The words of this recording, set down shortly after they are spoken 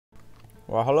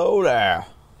Well, hello there.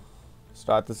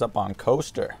 Start this up on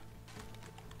Coaster.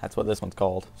 That's what this one's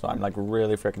called. So I'm like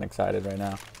really freaking excited right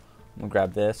now. I'm gonna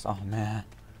grab this. Oh man,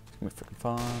 it's gonna be freaking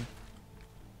fun.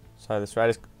 Sorry, this ride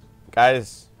is...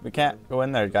 Guys, we can't go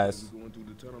in there, guys.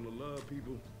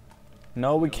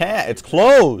 No, we can't. It's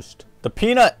closed. The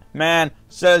peanut man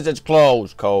says it's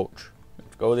closed, coach.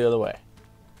 Let's go the other way.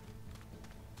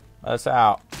 Let us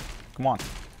out. Come on.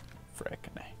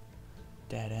 Frickin' A.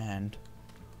 Dead end.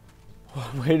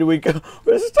 Where do we go?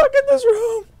 We're stuck in this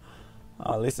room.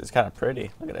 Oh, at least it's kind of pretty.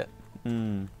 Look at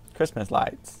it. Christmas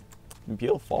lights.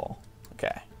 Beautiful.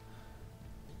 Okay.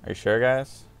 Are you sure,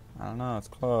 guys? I don't know. It's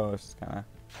closed. It's kind of...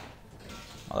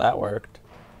 Well, that worked.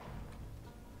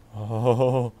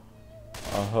 Oh.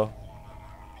 Oh.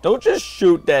 Don't just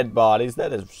shoot dead bodies.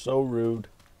 That is so rude.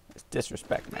 It's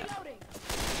disrespect, man.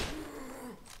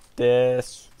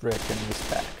 Disfrickin'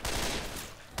 respect.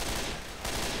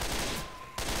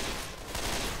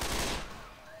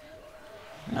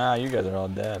 Ah, you guys are all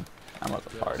dead. I'm at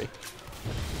the party.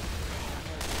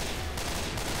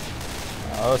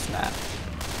 Oh, snap.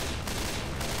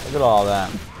 Look at all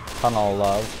them. Tunnel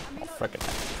love. Oh, frickin'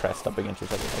 pressed up against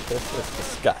each other like this. It's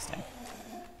disgusting.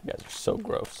 You guys are so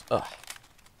gross. Ugh.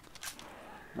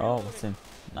 Oh, what's in?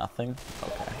 Nothing?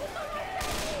 Okay.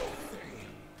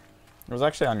 It was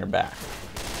actually on your back.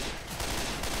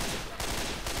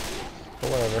 But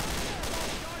whatever.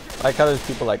 I like how there's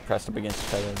people like pressed up against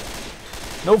each other.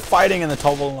 No fighting in the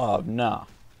Tunnel Love. No.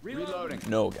 Reloading.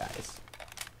 No, guys.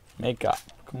 Make up.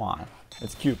 Come on.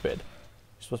 It's Cupid.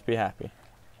 You're supposed to be happy.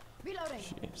 Reloading.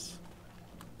 Jeez.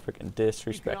 Freaking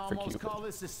disrespect for Cupid. Cupid. Call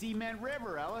this the Cement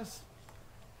River, Ellis.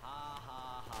 Ha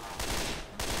ha ha.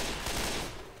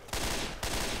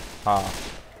 Ah.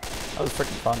 That was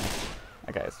freaking funny.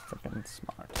 That guy's freaking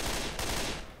smart.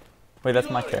 Wait,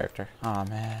 that's my character. Oh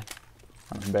man.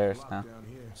 I'm embarrassed now.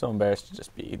 So embarrassed to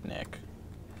just be Nick.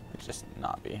 Just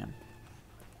not be him.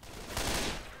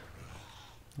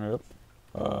 Yep.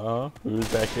 Who's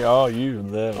back here? Oh, you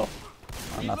little.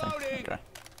 Oh, nothing. Okay.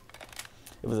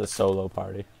 It was a solo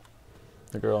party.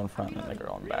 The girl in front and the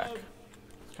girl in back.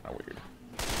 It's kind of weird.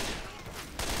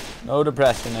 No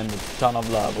depression and a ton of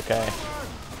love, okay?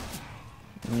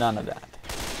 None of that.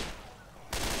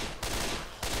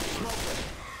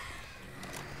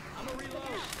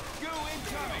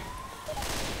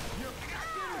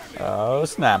 Oh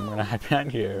snap, I'm gonna hide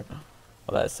behind here.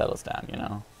 Well, that settles down, you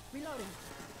know.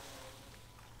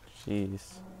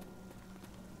 Jeez.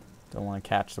 Don't want to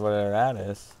catch whatever that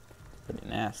is. It's pretty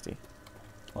nasty.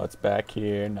 What's back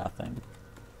here? Nothing.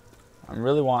 I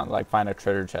really want to like find a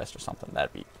treasure chest or something.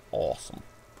 That'd be awesome.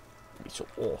 That'd be so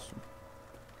awesome.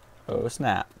 Oh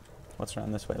snap. What's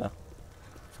around this way though?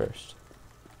 First.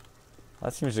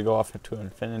 That seems to go off to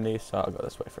infinity, so I'll go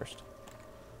this way first.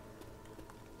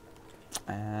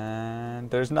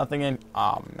 And there's nothing in...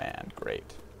 Oh man,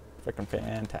 great. Freaking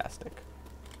fantastic.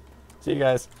 See you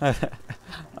guys.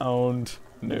 Owned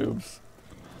noobs.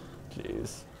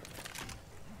 Jeez.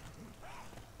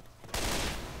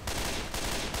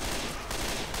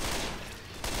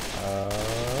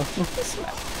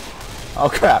 Oh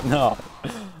crap, no.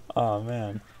 Oh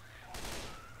man.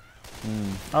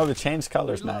 Oh, the changed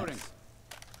color's nice.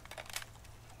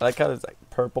 I like how it's like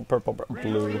purple, purple,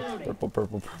 blue, purple,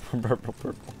 purple, purple, purple,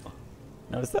 purple.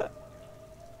 Notice that?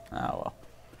 Oh well.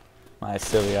 My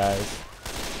silly eyes.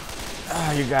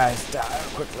 Ah, you guys die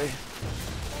quickly.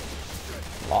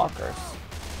 Lockers.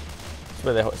 That's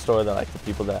where they store the like the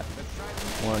people that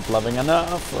weren't loving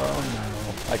enough. Oh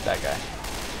no. Like that guy.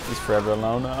 He's forever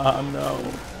alone. Oh no.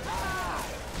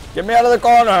 Get me out of the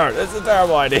corner! This is a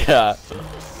terrible idea.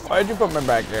 Why did you put me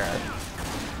back here?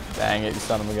 Dang it, you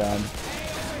son of a gun.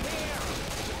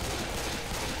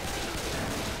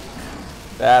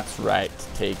 That's right,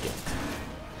 take it.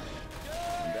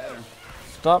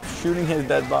 Stop shooting his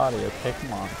dead body, okay?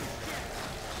 Come on.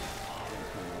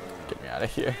 Get me out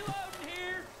of here.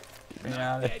 Get me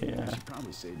out of here.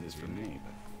 Probably save this for me.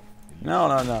 No.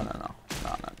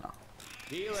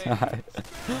 Sorry.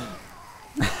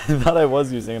 I thought I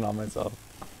was using it on myself.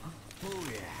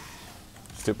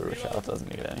 Stupid Rochelle doesn't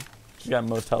need any. She's got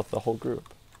most health of the whole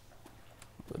group.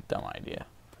 What a dumb idea.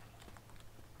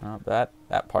 Oh, that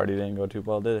party didn't go too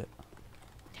well, did it?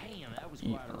 Damn, that was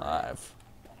Eat quite alive.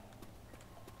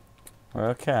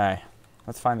 Okay,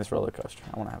 let's find this roller coaster.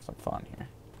 I want to have some fun here.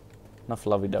 Enough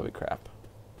lovey-dovey crap.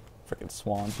 Freaking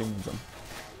swans, who needs them?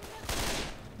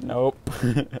 Nope.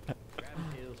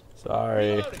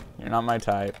 Sorry, you're not my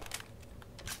type.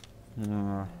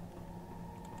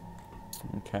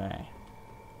 Okay.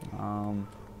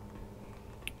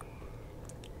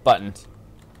 Buttons.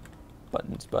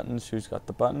 Buttons, buttons. Who's got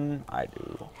the button? I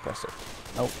do. Press it.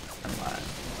 Nope. Never mind.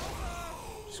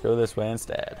 Just go this way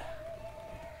instead.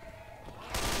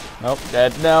 Nope.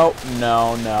 Dead. No.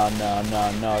 No, no, no,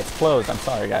 no, no. It's closed. I'm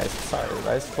sorry, guys. Sorry,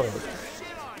 guys. It's closed.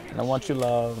 I don't want you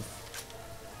love.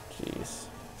 Jeez.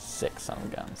 Sick son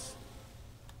of guns.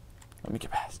 Let me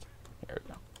get past. Here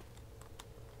we go.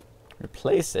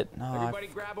 Replace it. No, Everybody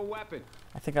grab a weapon.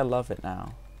 I think I love it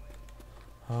now.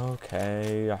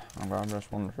 Okay. I'm gonna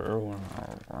just one through.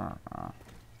 I'm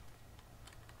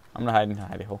gonna hide in the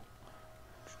hidey hole.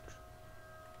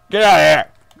 Get out of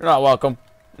here! You're not welcome.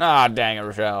 Ah, dang it,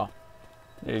 Rochelle.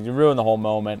 You ruined the whole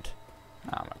moment.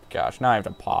 Oh my gosh. Now I have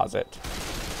to pause it.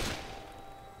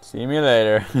 See me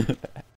later.